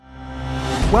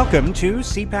Welcome to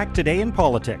CPAC Today in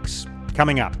Politics.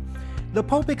 Coming up, the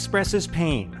Pope expresses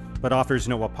pain, but offers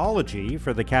no apology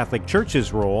for the Catholic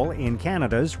Church's role in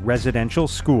Canada's residential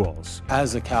schools.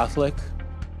 As a Catholic,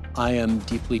 I am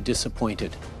deeply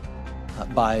disappointed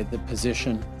by the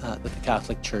position that the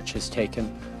Catholic Church has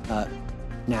taken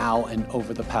now and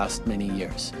over the past many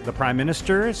years. The Prime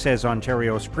Minister says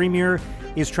Ontario's Premier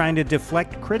is trying to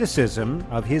deflect criticism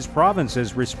of his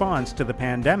province's response to the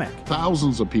pandemic.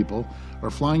 Thousands of people are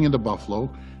flying into Buffalo,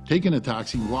 taking a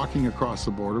taxi, walking across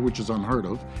the border, which is unheard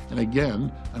of, and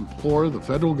again, implore the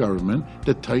federal government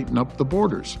to tighten up the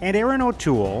borders. And Erin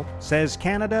O'Toole says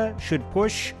Canada should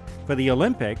push for the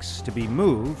Olympics to be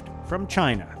moved from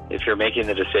China. If you're making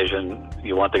the decision,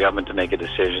 you want the government to make a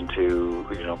decision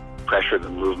to, pressure the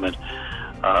movement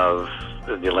of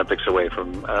the Olympics away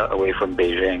from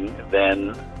Beijing,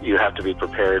 then you have to be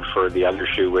prepared for the other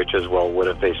shoe, which is, well, what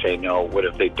if they say no? What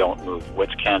if they don't move?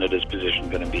 What's Canada's position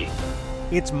going to be?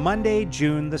 It's Monday,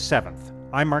 June the 7th.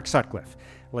 I'm Mark Sutcliffe.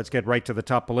 Let's get right to the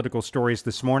top political stories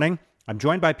this morning. I'm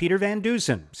joined by Peter Van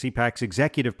Dusen, CPAC's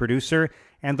executive producer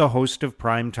and the host of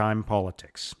Primetime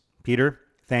Politics. Peter,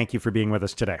 thank you for being with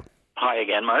us today. Hi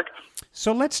again, Mark.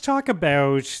 So let's talk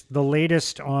about the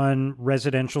latest on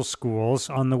residential schools.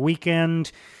 On the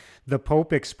weekend, the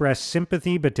Pope expressed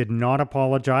sympathy but did not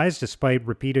apologize despite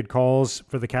repeated calls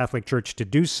for the Catholic Church to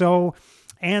do so.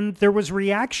 And there was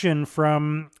reaction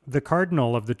from the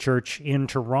Cardinal of the Church in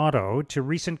Toronto to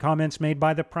recent comments made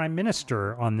by the Prime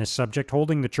Minister on this subject,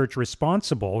 holding the Church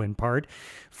responsible in part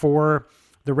for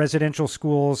the residential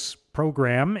schools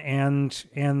program and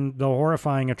the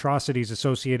horrifying atrocities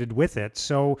associated with it.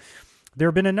 So there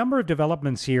have been a number of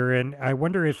developments here, and I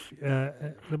wonder if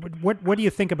what do you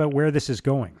think about where this is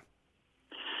going?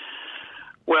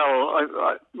 Well,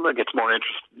 look, it's more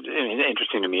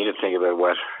interesting to me to think about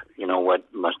what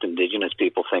must Indigenous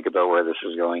people think about where this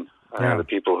is going. The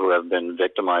people who have been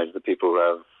victimized, the people who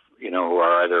have, who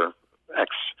are either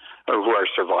or who are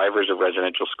survivors of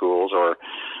residential schools or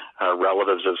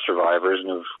relatives of survivors, and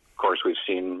of course we've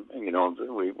seen,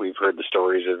 we've heard the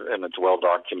stories of, and it's well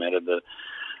documented that,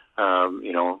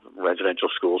 residential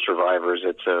school survivors.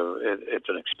 It's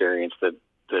an experience that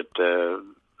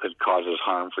causes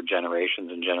harm for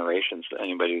generations and generations to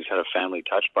anybody who's had a family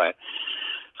touched by it.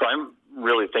 So I'm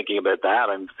really thinking about that.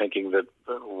 I'm thinking that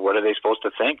what are they supposed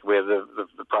to think? We have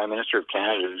the Prime Minister of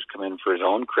Canada who's come in for his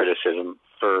own criticism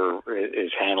for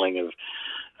his handling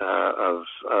of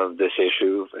this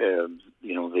issue.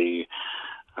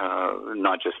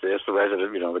 Not just this,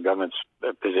 the government's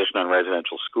position on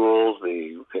residential schools,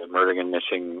 the murdering and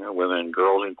missing women and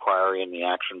girls inquiry, and the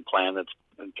action plan that's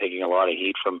taking a lot of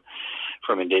heat from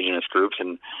Indigenous groups,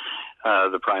 and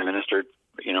the Prime Minister,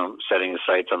 setting his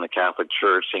sights on the Catholic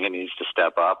Church, saying it needs to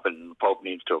step up, and the Pope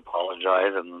needs to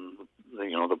apologize, and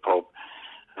the Pope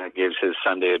gives his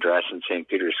Sunday address in St.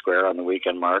 Peter's Square on the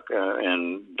weekend, Mark,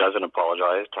 and doesn't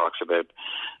apologize, talks about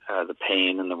the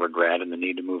pain and the regret and the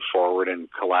need to move forward and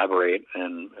collaborate,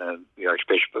 and the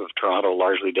Archbishop of Toronto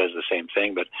largely does the same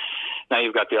thing. But now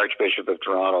you've got the Archbishop of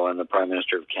Toronto and the Prime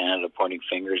Minister of Canada pointing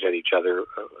fingers at each other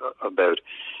about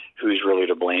who's really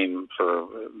to blame for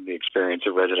the experience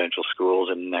of residential schools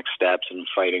and next steps, and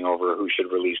fighting over who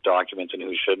should release documents and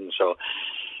who shouldn't. So,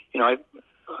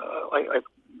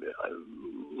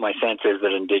 my sense is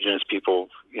that Indigenous people,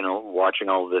 watching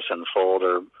all of this unfold,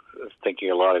 are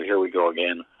thinking a lot of, here we go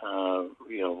again.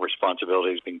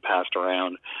 Responsibilities being passed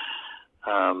around.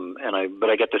 But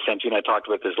I get the sense, I talked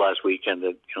about this last weekend,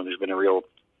 that, there's been a real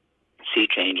sea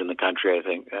change in the country. I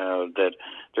think that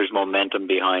there's momentum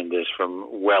behind this from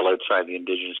well outside the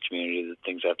Indigenous community, that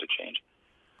things have to change.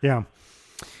 Yeah.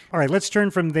 All right, let's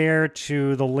turn from there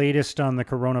to the latest on the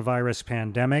coronavirus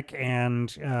pandemic.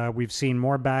 And we've seen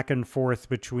more back and forth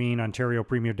between Ontario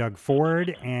Premier Doug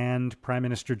Ford and Prime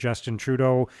Minister Justin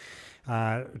Trudeau.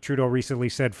 Trudeau recently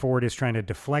said Ford is trying to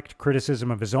deflect criticism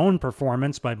of his own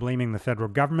performance by blaming the federal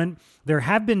government. There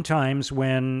have been times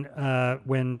when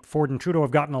Ford and Trudeau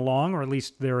have gotten along, or at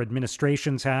least their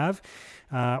administrations have,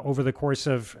 over the course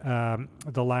of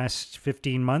the last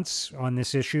 15 months on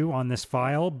this issue, on this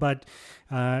file. But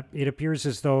it appears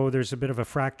as though there's a bit of a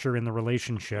fracture in the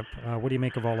relationship. What do you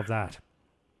make of all of that?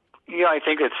 Yeah, I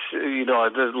think it's,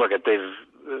 look at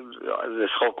this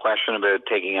whole question about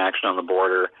taking action on the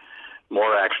border.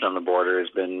 More action on the border has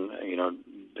been,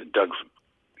 Doug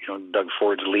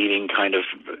Ford's leading kind of,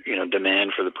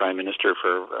 demand for the Prime Minister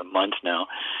for months now.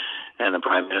 And the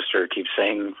Prime Minister keeps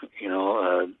saying,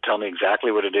 tell me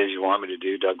exactly what it is you want me to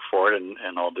do, Doug Ford, and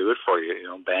I'll do it for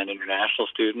you. Ban international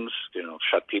students,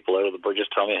 shut people out of the border.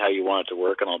 Just tell me how you want it to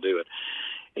work, and I'll do it.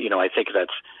 I think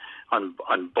that's on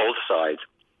both sides.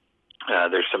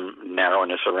 there's some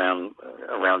narrowness around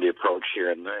the approach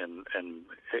here and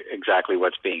exactly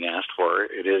what's being asked for.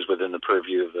 It is within the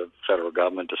purview of the federal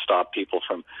government to stop people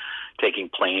from taking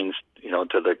planes,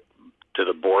 to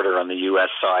the border on the U.S.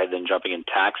 side, then jumping in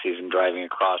taxis and driving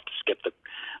across to skip the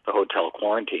hotel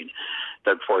quarantine.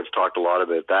 Doug Ford's talked a lot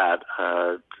about that.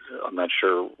 I'm not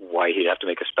sure why he'd have to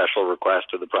make a special request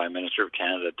to the Prime Minister of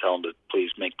Canada to tell him to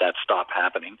please make that stop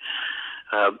happening.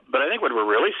 But I think what we're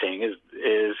really seeing is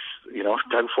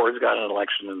Doug Ford's got an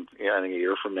election in I think a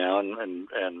year from now, and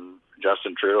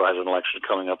Justin Trudeau has an election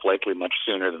coming up likely much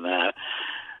sooner than that.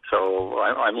 So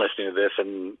I'm listening to this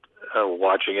and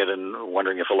watching it and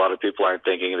wondering if a lot of people aren't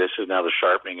thinking this is now the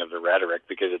sharpening of the rhetoric,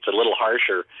 because it's a little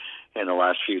harsher in the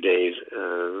last few days,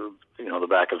 the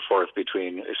back and forth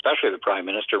between especially the Prime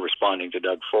Minister responding to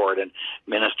Doug Ford and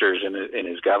ministers in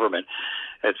his government.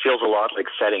 It feels a lot like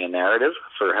setting a narrative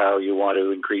for how you want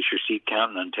to increase your seat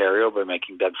count in Ontario by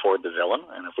making Doug Ford the villain.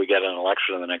 And if we get an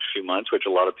election in the next few months, which a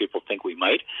lot of people think we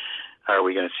might, are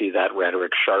we going to see that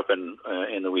rhetoric sharpen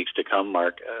in the weeks to come,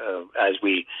 Mark? As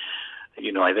we,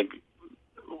 I think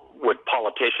what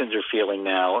politicians are feeling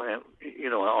now,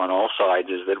 on all sides,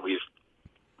 is that we've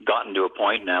gotten to a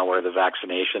point now where the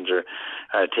vaccinations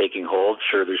are taking hold.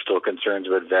 Sure, there's still concerns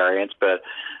about variants, but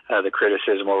the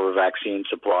criticism over vaccine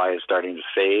supply is starting to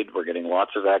fade. We're getting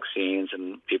lots of vaccines,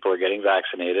 and people are getting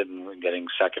vaccinated, and we're getting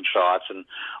second shots, and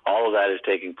all of that is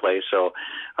taking place. So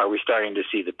are we starting to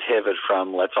see the pivot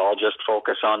from let's all just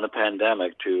focus on the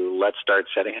pandemic to let's start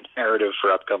setting a narrative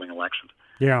for upcoming elections?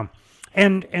 Yeah.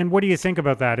 And what do you think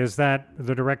about that? Is that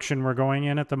the direction we're going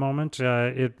in at the moment?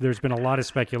 There's been a lot of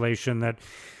speculation that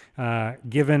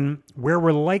given where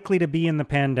we're likely to be in the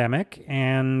pandemic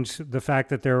and the fact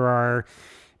that there are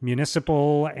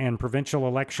municipal and provincial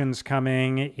elections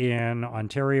coming in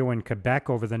Ontario and Quebec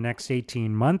over the next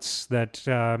 18 months, that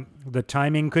the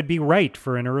timing could be right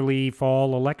for an early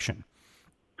fall election.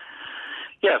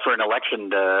 Yeah, for an election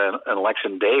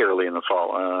day early in the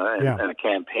fall, and a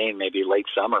campaign maybe late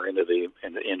summer into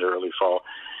early fall.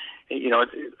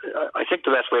 I think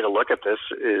the best way to look at this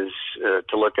is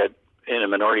to look at, in a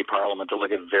minority parliament, to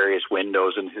look at various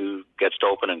windows and who gets to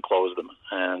open and close them.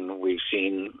 And we've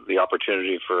seen the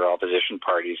opportunity for opposition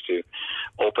parties to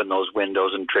open those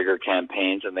windows and trigger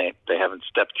campaigns, and they haven't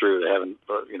stepped through. They haven't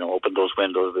opened those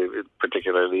windows.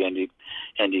 Particularly the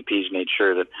NDP's made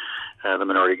sure that the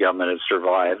minority government has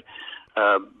survived.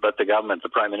 But the government, the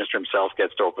Prime Minister himself,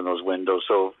 gets to open those windows.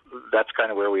 So that's kind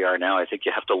of where we are now. I think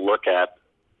you have to look at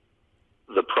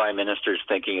the Prime Minister's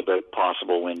thinking about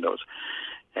possible windows.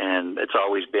 And it's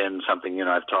always been something,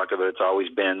 I've talked about. It's always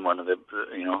been one of the,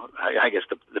 I guess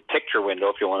the picture window,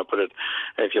 if you want to put it,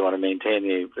 if you want to maintain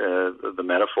the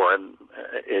metaphor,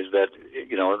 is that,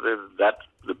 that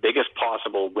the biggest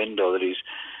possible window that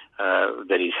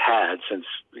he's had since,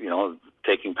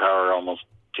 taking power almost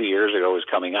 2 years ago is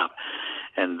coming up.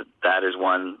 And that is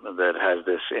one that has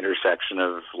this intersection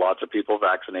of lots of people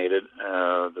vaccinated,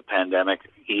 the pandemic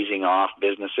easing off,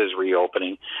 businesses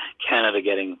reopening, Canada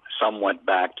getting somewhat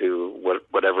back to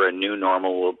whatever a new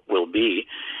normal will be.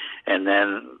 And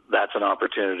then that's an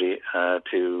opportunity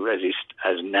to, as he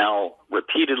has now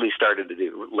repeatedly started to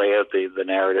do, lay out the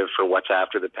narrative for what's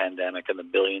after the pandemic and the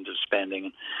billions of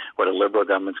spending, what a Liberal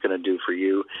government's going to do for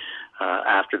you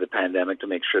after the pandemic to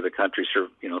make sure the country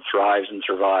thrives and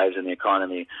survives and the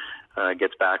economy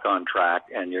gets back on track.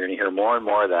 And you're going to hear more and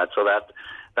more of that. So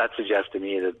that suggests to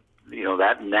me that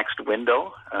that next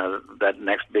window, that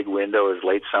next big window is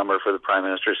late summer for the Prime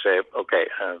Minister to say, okay,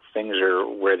 things are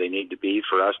where they need to be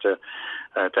for us to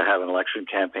have an election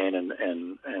campaign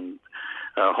and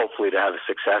hopefully to have a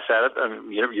success at it. I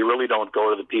mean, you really don't go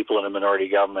to the people in a minority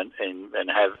government and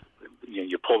have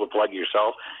you pull the plug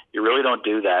yourself. You really don't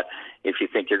do that if you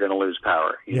think you're going to lose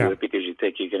power. You do it because you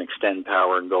think you can extend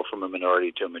power and go from a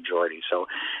minority to a majority. So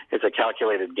it's a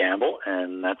calculated gamble,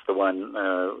 and that's the one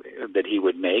that he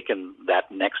would make. And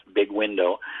that next big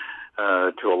window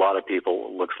to a lot of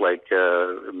people looks like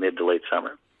mid to late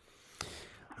summer.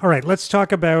 All right, let's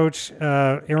talk about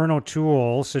Erin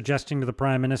O'Toole suggesting to the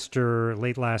Prime Minister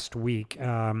late last week,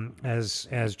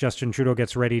 as Justin Trudeau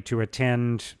gets ready to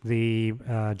attend the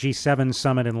G7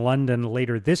 summit in London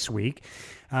later this week,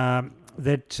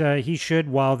 that he should,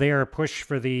 while there, push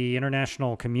for the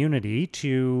international community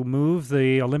to move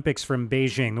the Olympics from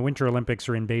Beijing. The Winter Olympics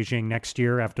are in Beijing next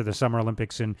year after the Summer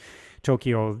Olympics in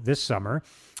Tokyo this summer.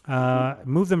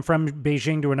 Move them from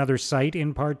Beijing to another site,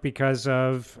 in part because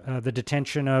of the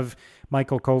detention of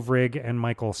Michael Kovrig and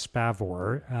Michael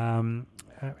Spavor.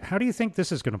 How do you think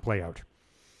this is going to play out?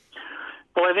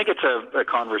 Well, I think it's a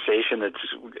conversation that's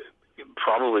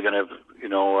probably going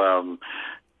to,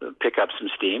 pick up some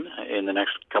steam in the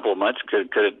next couple of months? Could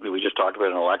it, we just talked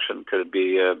about an election. Could it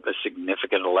be a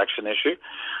significant election issue?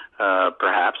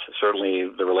 Perhaps. Certainly,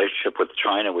 the relationship with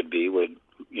China would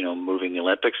moving the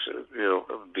Olympics,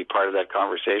 be part of that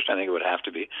conversation. I think it would have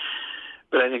to be.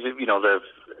 But I think that,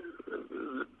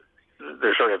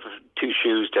 there's sort of two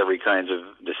shoes to every kind of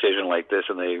decision like this,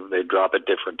 and they drop at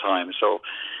different times. So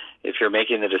if you're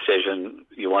making the decision,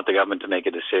 you want the government to make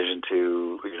a decision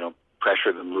to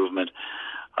pressure the movement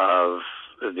of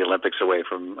the Olympics away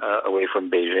from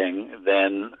Beijing,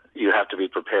 then you have to be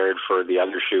prepared for the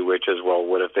other shoe, which is, well,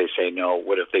 what if they say no?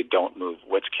 What if they don't move?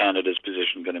 What's Canada's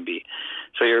position going to be?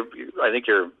 So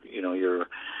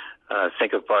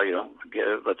think of,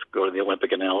 let's go to the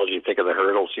Olympic analogy. Think of the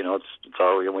hurdles. It's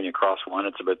always, when you cross one,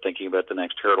 it's about thinking about the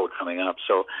next hurdle coming up.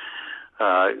 So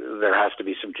there has to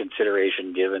be some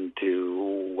consideration given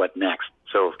to what next.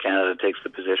 So if Canada takes the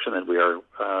position that we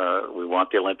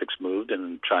want the Olympics moved,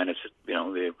 and China's, the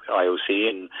IOC,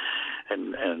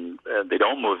 and they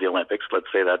don't move the Olympics, let's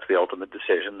say that's the ultimate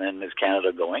decision, then is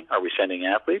Canada going? Are we sending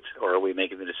athletes, or are we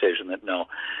making the decision that no,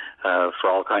 for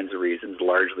all kinds of reasons,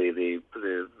 largely the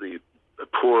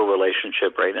poor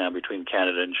relationship right now between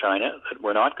Canada and China, that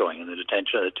we're not going, and the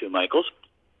detention of the two Michaels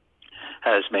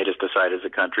has made us decide as a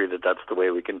country that that's the way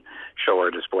we can show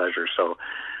our displeasure. So,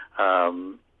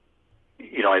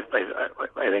 I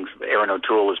think Erin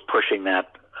O'Toole is pushing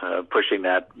that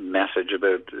message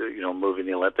about moving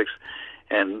the Olympics,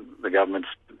 and the government's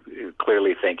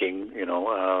clearly thinking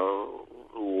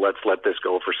let's let this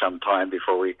go for some time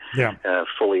before we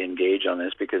fully engage on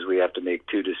this, because we have to make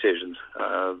two decisions: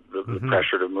 the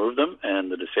pressure to move them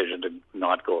and the decision to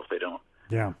not go if they don't.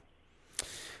 Yeah.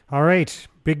 All right.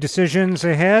 Big decisions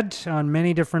ahead on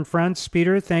many different fronts.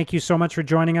 Peter, thank you so much for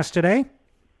joining us today.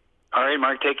 All right,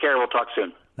 Mark. Take care. We'll talk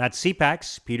soon. That's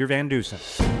CPAC's Peter Van Dusen.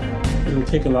 It'll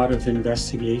take a lot of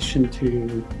investigation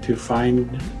to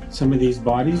find some of these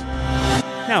bodies.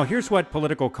 Now, here's what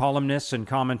political columnists and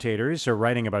commentators are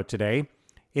writing about today.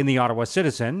 In the Ottawa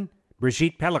Citizen,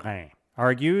 Brigitte Pellerin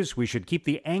argues we should keep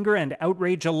the anger and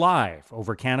outrage alive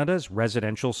over Canada's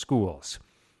residential schools.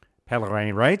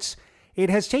 Pellerin writes, "It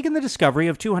has taken the discovery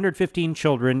of 215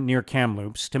 children near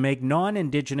Kamloops to make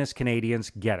non-Indigenous Canadians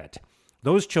get it.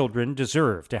 Those children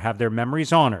deserve to have their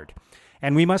memories honored,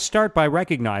 and we must start by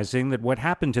recognizing that what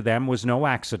happened to them was no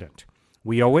accident.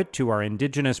 We owe it to our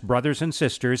Indigenous brothers and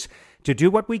sisters to do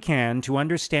what we can to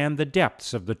understand the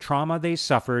depths of the trauma they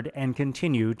suffered and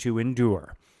continue to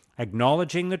endure.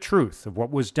 Acknowledging the truth of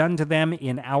what was done to them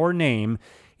in our name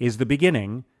is the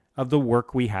beginning of the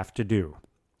work we have to do."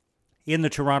 In the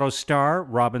Toronto Star,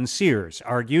 Robin Sears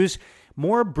argues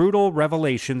more brutal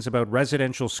revelations about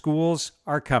residential schools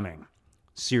are coming.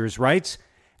 Sears writes,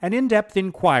 "An in-depth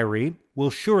inquiry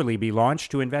will surely be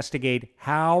launched to investigate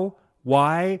how,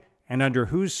 why, and under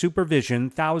whose supervision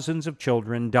thousands of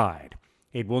children died.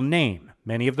 It will name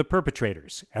many of the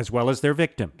perpetrators as well as their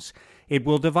victims. It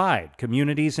will divide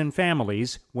communities and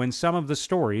families when some of the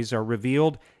stories are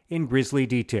revealed in grisly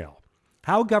detail.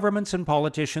 How governments and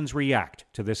politicians react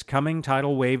to this coming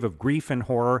tidal wave of grief and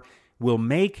horror will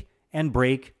make and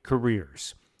break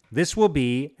careers. This will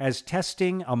be as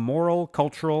testing a moral,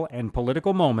 cultural, and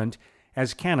political moment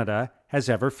as Canada has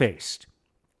ever faced."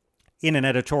 In an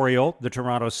editorial, the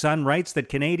Toronto Sun writes that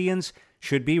Canadians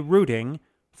should be rooting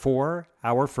for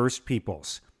our First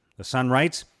Peoples. The Sun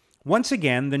writes, "Once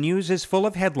again, the news is full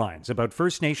of headlines about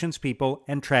First Nations people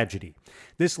and tragedy.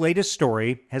 This latest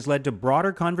story has led to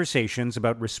broader conversations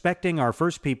about respecting our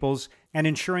First Peoples and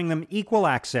ensuring them equal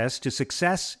access to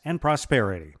success and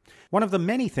prosperity. One of the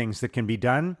many things that can be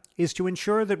done is to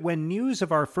ensure that when news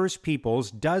of our First Peoples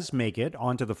does make it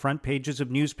onto the front pages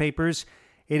of newspapers,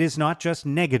 it is not just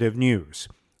negative news.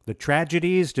 The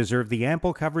tragedies deserve the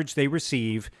ample coverage they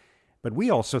receive, but we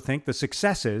also think the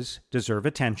successes deserve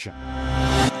attention."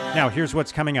 Now, here's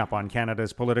what's coming up on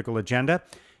Canada's political agenda.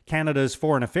 Canada's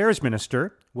Foreign Affairs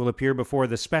Minister will appear before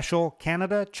the special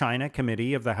Canada-China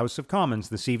Committee of the House of Commons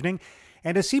this evening.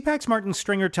 And as CPAC's Martin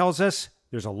Stringer tells us,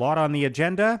 there's a lot on the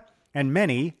agenda and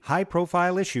many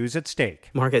high-profile issues at stake.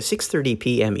 Mark, at 6:30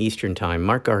 p.m. Eastern Time,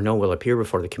 Marc Garneau will appear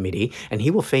before the committee, and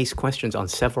he will face questions on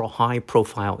several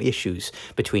high-profile issues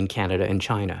between Canada and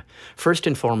China. First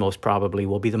and foremost, probably,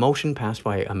 will be the motion passed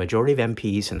by a majority of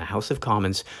MPs in the House of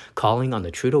Commons calling on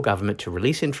the Trudeau government to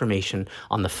release information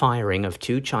on the firing of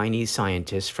 2 Chinese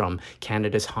scientists from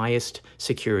Canada's highest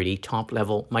security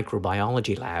top-level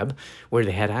microbiology lab, where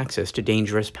they had access to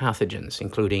dangerous pathogens,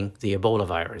 including the Ebola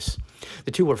virus.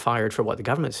 The 2 were fired for what the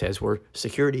government says were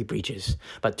security breaches.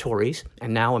 But Tories,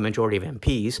 and now a majority of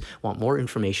MPs, want more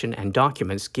information and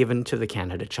documents given to the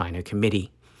Canada-China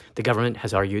Committee. The government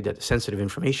has argued that the sensitive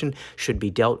information should be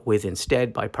dealt with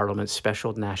instead by Parliament's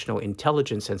Special National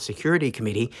Intelligence and Security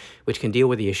Committee, which can deal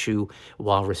with the issue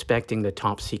while respecting the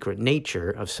top-secret nature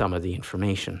of some of the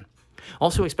information.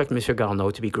 Also expect Mr. Garneau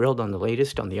to be grilled on the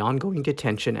latest on the ongoing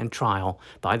detention and trial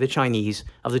by the Chinese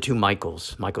of the two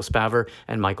Michaels, Michael Spavor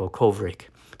and Michael Kovrig.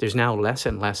 There's now less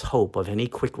and less hope of any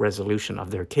quick resolution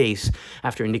of their case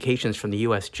after indications from the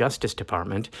U.S. Justice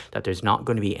Department that there's not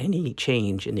going to be any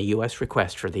change in the U.S.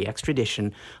 request for the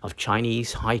extradition of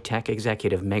Chinese high-tech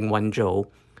executive Meng Wanzhou,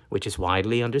 which is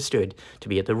widely understood to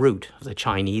be at the root of the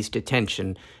Chinese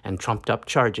detention and trumped-up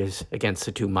charges against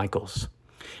the two Michaels.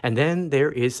 And then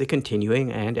there is the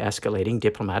continuing and escalating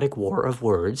diplomatic war of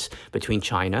words between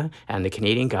China and the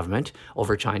Canadian government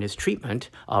over China's treatment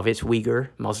of its Uyghur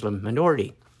Muslim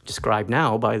minority, described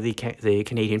now by the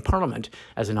Canadian Parliament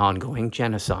as an ongoing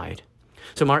genocide.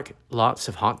 So, Mark, lots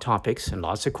of hot topics and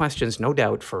lots of questions, no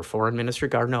doubt, for Foreign Minister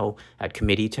Garneau at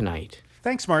committee tonight.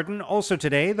 Thanks, Martin. Also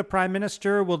today, the Prime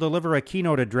Minister will deliver a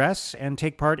keynote address and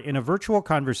take part in a virtual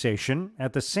conversation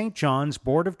at the St. John's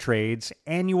Board of Trade's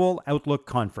annual Outlook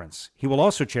Conference. He will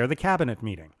also chair the cabinet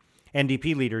meeting.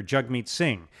 NDP leader Jagmeet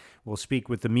Singh will speak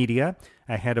with the media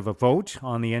ahead of a vote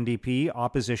on the NDP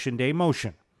Opposition Day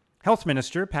motion. Health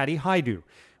Minister Patty Hajdu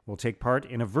will take part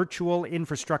in a virtual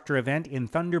infrastructure event in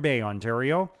Thunder Bay,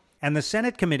 Ontario. And the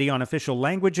Senate Committee on Official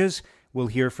Languages will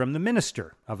hear from the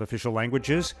Minister of Official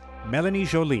Languages, Melanie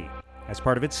Joly, as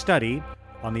part of its study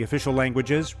on the Official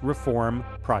Languages Reform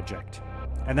Project.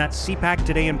 And that's CPAC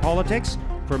Today in Politics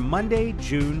for Monday,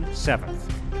 June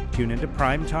 7th. Tune into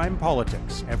Primetime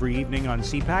Politics every evening on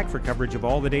CPAC for coverage of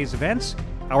all the day's events.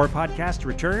 Our podcast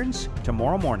returns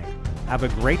tomorrow morning. Have a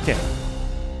great day.